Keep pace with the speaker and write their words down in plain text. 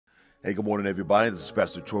Hey, good morning, everybody. This is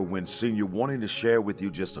Pastor Troy Wynn Sr. wanting to share with you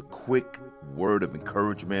just a quick word of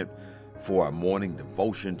encouragement for our morning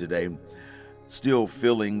devotion today. Still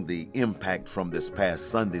feeling the impact from this past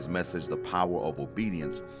Sunday's message, The Power of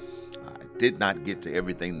Obedience. I did not get to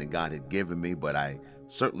everything that God had given me, but I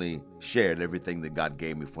certainly shared everything that God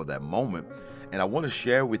gave me for that moment. And I want to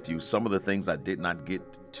share with you some of the things I did not get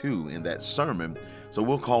to in that sermon. So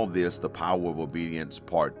we'll call this The Power of Obedience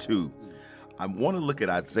Part 2. I want to look at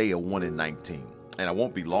Isaiah 1 and 19, and I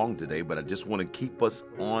won't be long today, but I just want to keep us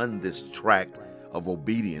on this track of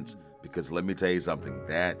obedience because let me tell you something,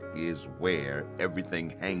 that is where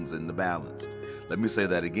everything hangs in the balance. Let me say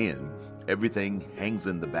that again. Everything hangs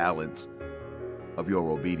in the balance of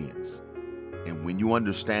your obedience. And when you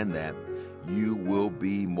understand that, you will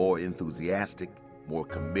be more enthusiastic, more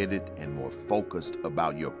committed, and more focused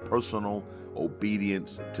about your personal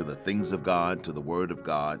obedience to the things of God, to the Word of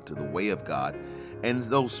God, to the way of God, and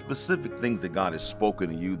those specific things that God has spoken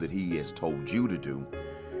to you that He has told you to do,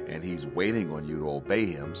 and He's waiting on you to obey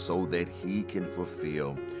Him so that He can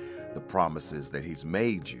fulfill the promises that He's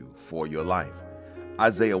made you for your life.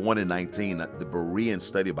 Isaiah 1 and 19, the Berean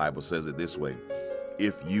Study Bible says it this way: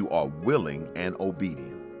 if you are willing and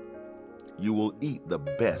obedient, you will eat the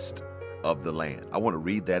best of the land. I want to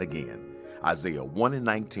read that again. Isaiah 1 and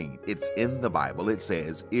 19. It's in the Bible. It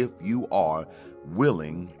says, if you are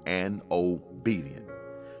willing and obedient,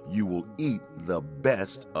 you will eat the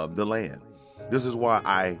best of the land. This is why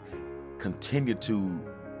I continue to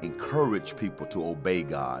encourage people to obey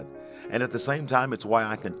God. And at the same time, it's why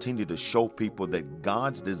I continue to show people that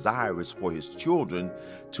God's desire is for His children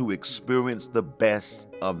to experience the best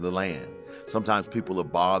of the land. Sometimes people are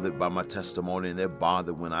bothered by my testimony, and they're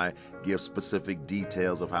bothered when I give specific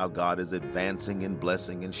details of how God is advancing and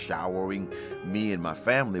blessing and showering me and my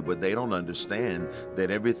family, but they don't understand that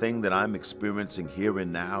everything that I'm experiencing here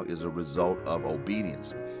and now is a result of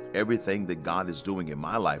obedience. Everything that God is doing in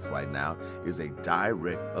my life right now is a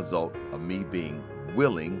direct result of me being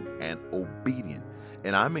willing and obedient.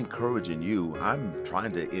 And I'm encouraging you, I'm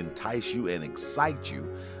trying to entice you and excite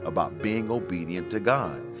you about being obedient to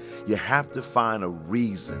God. You have to find a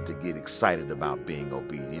reason to get excited about being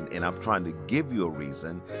obedient, and I'm trying to give you a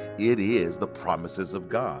reason. It is the promises of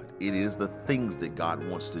God. It is the things that God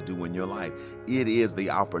wants to do in your life. It is the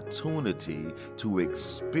opportunity to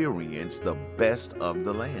experience the best of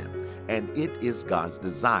the land. And it is God's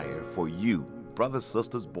desire for you, brothers,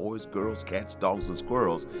 sisters, boys, girls, cats, dogs, and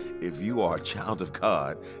squirrels. If you are a child of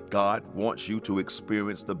God, God wants you to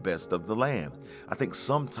experience the best of the land. I think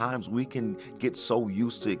sometimes we can get so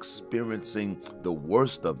used to experiencing the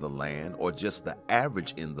worst of the land or just the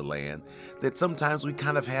average in the land that sometimes we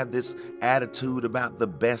kind of have this attitude about the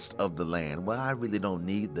best of the land. Well, I really don't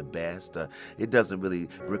need the best. It doesn't really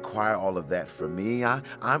require all of that for me.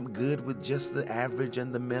 I'm good with just the average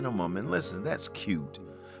and the minimum. And listen, that's cute.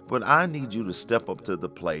 But I need you to step up to the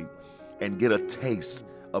plate and get a taste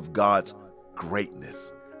of God's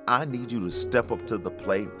greatness. I need you to step up to the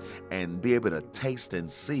plate and be able to taste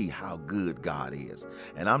and see how good God is.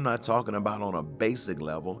 And I'm not talking about on a basic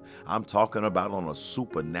level. I'm talking about on a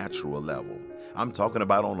supernatural level. I'm talking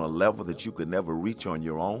about on a level that you could never reach on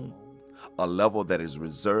your own, a level that is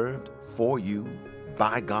reserved for you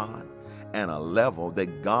by God, and a level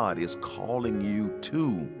that God is calling you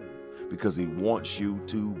to, because He wants you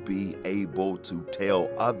to be able to tell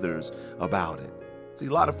others about it. See,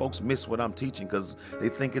 a lot of folks miss what I'm teaching because they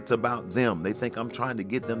think it's about them. They think I'm trying to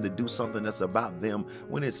get them to do something that's about them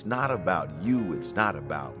when it's not about you. It's not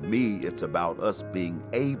about me. It's about us being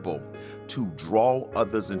able to draw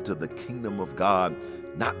others into the kingdom of God,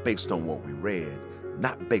 not based on what we read,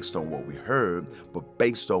 not based on what we heard, but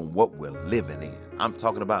based on what we're living in. I'm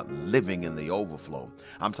talking about living in the overflow.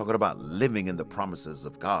 I'm talking about living in the promises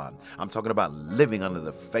of God. I'm talking about living under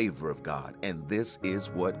the favor of God. And this is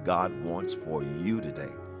what God wants for you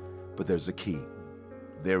today. But there's a key.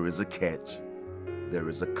 There is a catch. There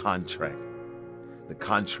is a contract. The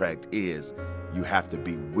contract is you have to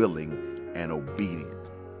be willing and obedient.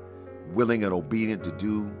 Willing and obedient to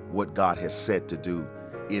do what God has said to do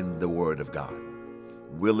in the Word of God.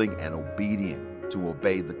 Willing and obedient to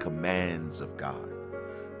obey the commands of God.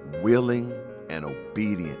 Willing and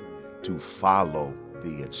obedient to follow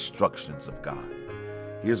the instructions of God.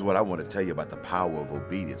 Here's what I want to tell you about the power of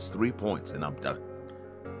obedience. 3 points and I'm done.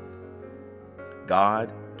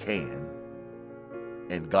 God can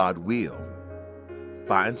and God will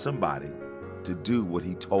find somebody to do what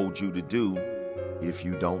He told you to do if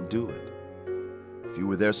you don't do it. If you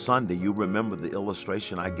were there Sunday, you remember the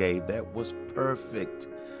illustration I gave. That was perfect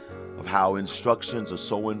of how instructions are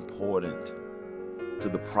so important. to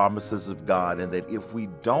the promises of God, and that if we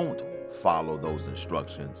don't follow those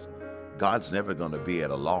instructions, God's never going to be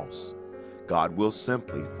at a loss. God will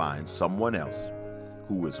simply find someone else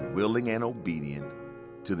who is willing and obedient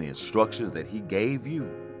to the instructions that he gave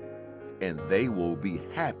you, and they will be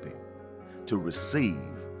happy to receive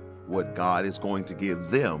what God is going to give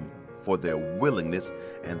them for their willingness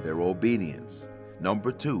and their obedience.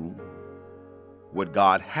 Number two, what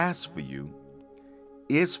God has for you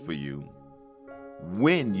is for you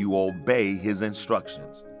when you obey his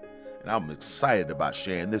instructions. And I'm excited about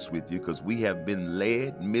sharing this with you because we have been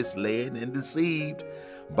led, misled, and deceived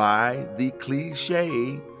by the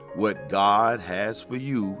cliche, what God has for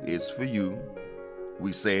you is for you.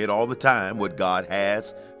 We say it all the time, what God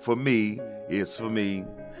has for me is for me.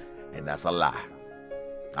 And that's a lie.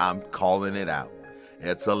 I'm calling it out.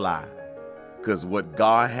 It's a lie. Because what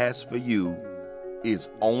God has for you is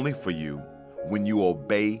only for you when you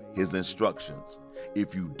obey his instructions.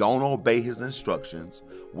 If you don't obey his instructions,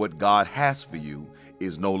 what God has for you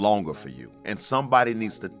is no longer for you. And somebody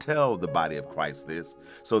needs to tell the body of Christ this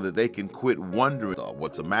so that they can quit wondering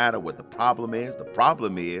what's the matter, what the problem is. The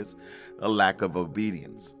problem is a lack of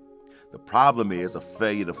obedience. The problem is a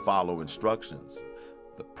failure to follow instructions.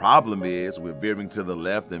 The problem is we're veering to the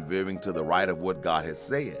left and veering to the right of what God has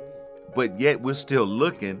said. But yet we're still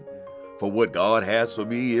looking for what God has for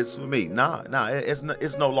me is for me.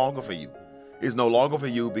 It's no longer for you. It's no longer for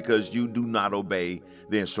you because you do not obey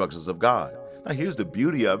the instructions of God. Now, here's the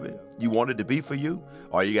beauty of it. You want it to be for you?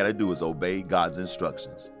 All you got to do is obey God's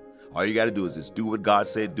instructions. All you got to do is just do what God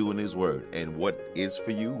said, do in his word. And what is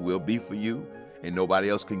for you will be for you, and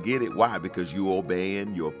nobody else can get it. Why? Because you're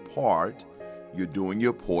obeying your part, you're doing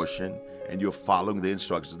your portion, and you're following the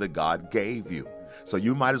instructions that God gave you. So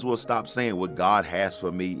you might as well stop saying what God has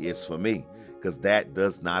for me is for me, because that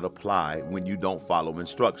does not apply when you don't follow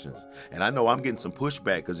instructions. And I know I'm getting some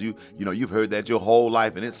pushback because you've heard that your whole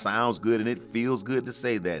life, and it sounds good and it feels good to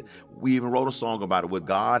say that. We even wrote a song about it. What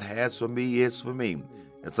God has for me is for me.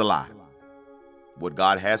 It's a lie. What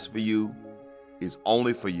God has for you is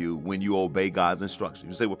only for you when you obey God's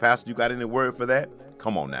instructions. You say, well, Pastor, you got any word for that?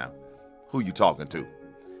 Come on now. Who you talking to?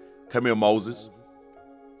 Come here, Moses.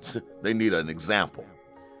 They need an example.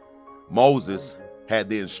 Moses had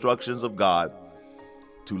the instructions of God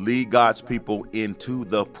to lead God's people into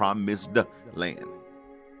the promised land.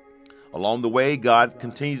 Along the way, God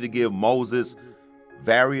continued to give Moses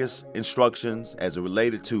various instructions as it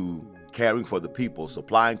related to caring for the people,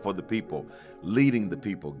 supplying for the people, leading the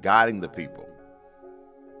people, guiding the people.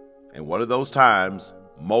 And one of those times,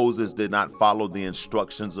 Moses did not follow the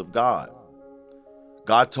instructions of God.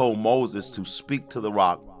 God told Moses to speak to the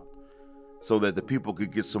rock so that the people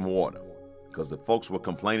could get some water, because the folks were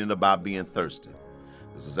complaining about being thirsty.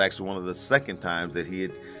 This was actually one of the second times that he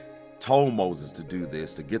had told Moses to do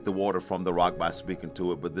this, to get the water from the rock by speaking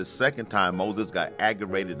to it. But this second time, Moses got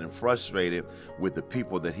aggravated and frustrated with the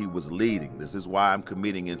people that he was leading. This is why I'm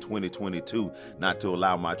committing in 2022 not to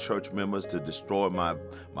allow my church members to destroy my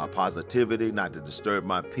positivity, not to disturb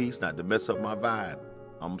my peace, not to mess up my vibe.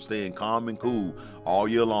 I'm staying calm and cool all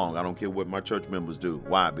year long. I don't care what my church members do.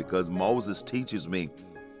 Why? Because Moses teaches me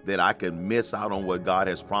that I can miss out on what God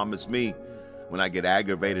has promised me when I get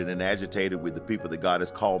aggravated and agitated with the people that God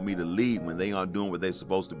has called me to lead when they aren't doing what they're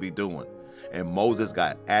supposed to be doing. And Moses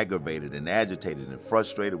got aggravated and agitated and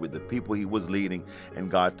frustrated with the people he was leading. And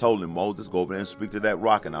God told him, Moses, go over there and speak to that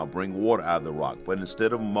rock and I'll bring water out of the rock. But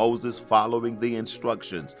instead of Moses following the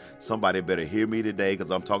instructions, somebody better hear me today,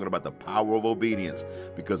 because I'm talking about the power of obedience.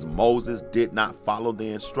 Because Moses did not follow the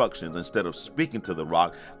instructions. Instead of speaking to the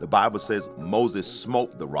rock, the Bible says Moses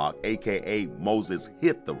smote the rock, aka Moses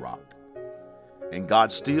hit the rock. And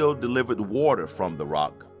God still delivered water from the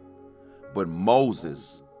rock, but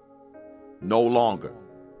Moses no longer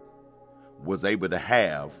was able to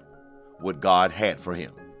have what God had for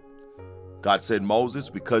him. God said, Moses,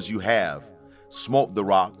 because you have smoked the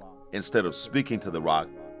rock instead of speaking to the rock,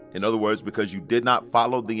 in other words, because you did not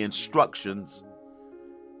follow the instructions,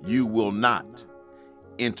 you will not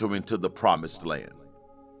enter into the promised land.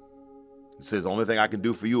 He says, the only thing I can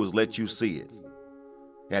do for you is let you see it.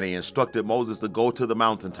 And he instructed Moses to go to the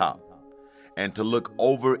mountaintop and to look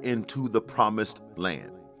over into the promised land.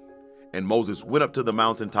 And Moses went up to the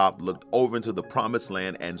mountaintop, looked over into the promised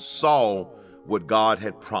land, and saw what God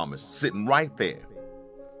had promised, sitting right there.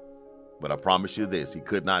 But I promise you this, he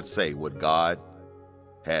could not say what God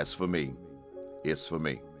has for me is for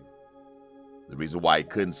me. The reason why he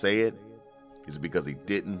couldn't say it is because he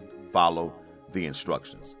didn't follow the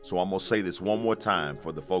instructions. So I'm going to say this one more time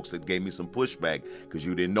for the folks that gave me some pushback because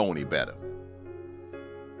you didn't know any better.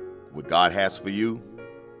 What God has for you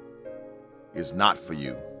is not for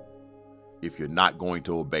you if you're not going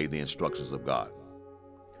to obey the instructions of God.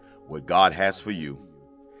 What God has for you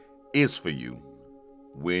is for you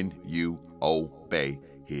when you obey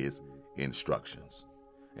his instructions.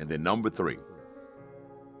 And then number 3,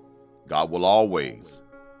 God will always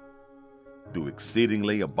do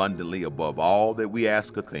exceedingly abundantly above all that we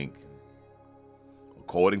ask or think,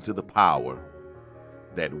 according to the power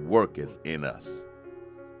that worketh in us.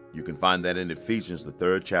 You can find that in Ephesians, the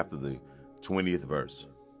 3rd chapter, the 20th verse.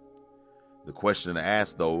 The question to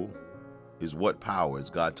ask, though, is what power is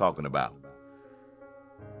God talking about?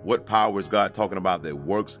 What power is God talking about that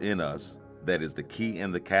works in us, that is the key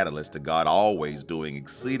and the catalyst to God always doing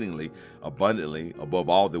exceedingly abundantly above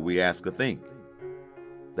all that we ask or think?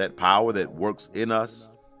 That power that works in us,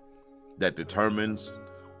 that determines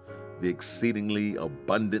the exceedingly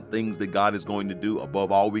abundant things that God is going to do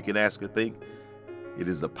above all we can ask or think, it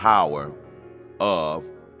is the power of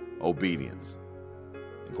obedience.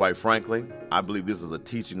 And quite frankly, I believe this is a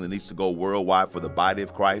teaching that needs to go worldwide for the body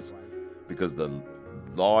of Christ, because the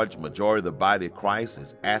large majority of the body of Christ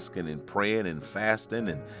is asking and praying and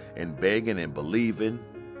fasting and begging and believing,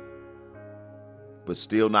 but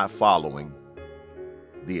still not following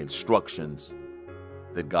the instructions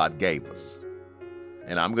that God gave us.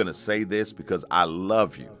 And I'm going to say this because I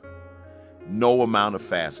love you. No amount of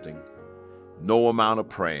fasting, no amount of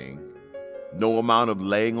praying, no amount of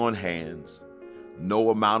laying on hands, no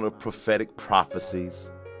amount of prophetic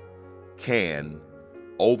prophecies can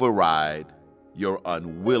override your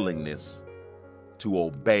unwillingness to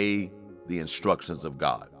obey the instructions of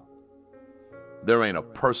God. There ain't a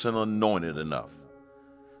person anointed enough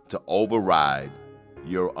to override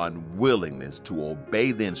your unwillingness to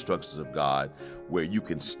obey the instructions of God, where you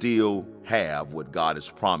can still have what God has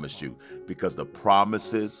promised you, because the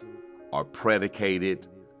promises are predicated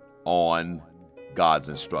on God's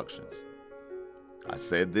instructions. I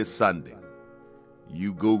said this Sunday,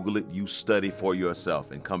 you Google it, you study for yourself,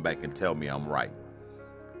 and come back and tell me I'm right.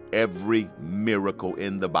 Every miracle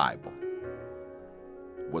in the Bible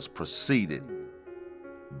was preceded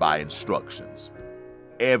by instructions.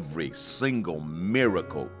 Every single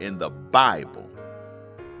miracle in the Bible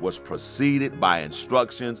was preceded by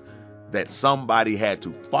instructions that somebody had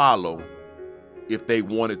to follow if they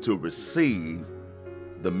wanted to receive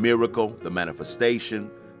the miracle, the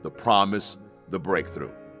manifestation, the promise, the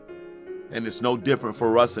breakthrough. And it's no different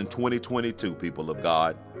for us in 2022, people of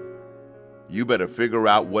God. You better figure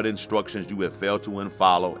out what instructions you have failed to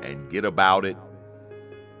follow and get about it,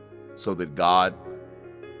 so that God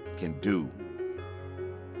can do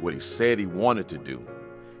what he said he wanted to do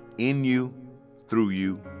in you, through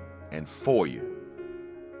you, and for you,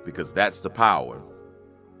 because that's the power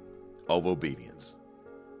of obedience.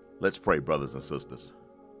 Let's pray, brothers and sisters.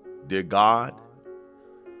 Dear God,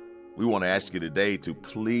 we want to ask you today to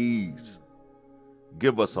please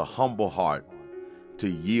give us a humble heart to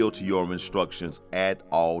yield to your instructions at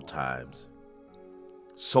all times,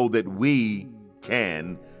 so that we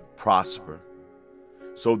can prosper,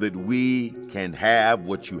 so that we can have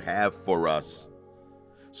what you have for us,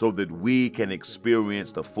 so that we can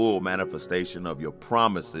experience the full manifestation of your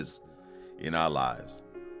promises in our lives.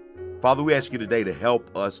 Father, we ask you today to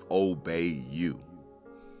help us obey you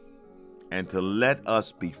and to let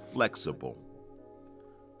us be flexible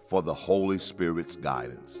for the Holy Spirit's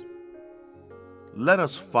guidance. Let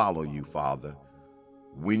us follow you, Father,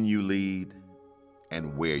 when you lead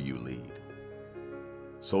and where you lead,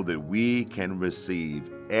 so that we can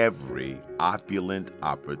receive every opulent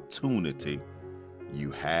opportunity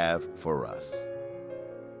you have for us.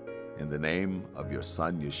 In the name of your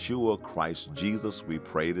Son, Yeshua Christ Jesus, we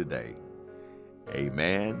pray today.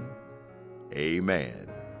 Amen, amen,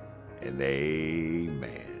 and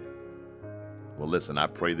amen. Well, listen, I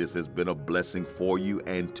pray this has been a blessing for you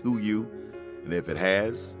and to you. And if it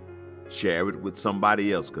has, share it with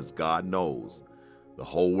somebody else, because God knows the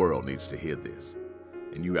whole world needs to hear this.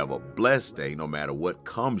 And you have a blessed day no matter what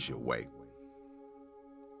comes your way.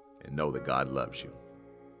 And know that God loves you.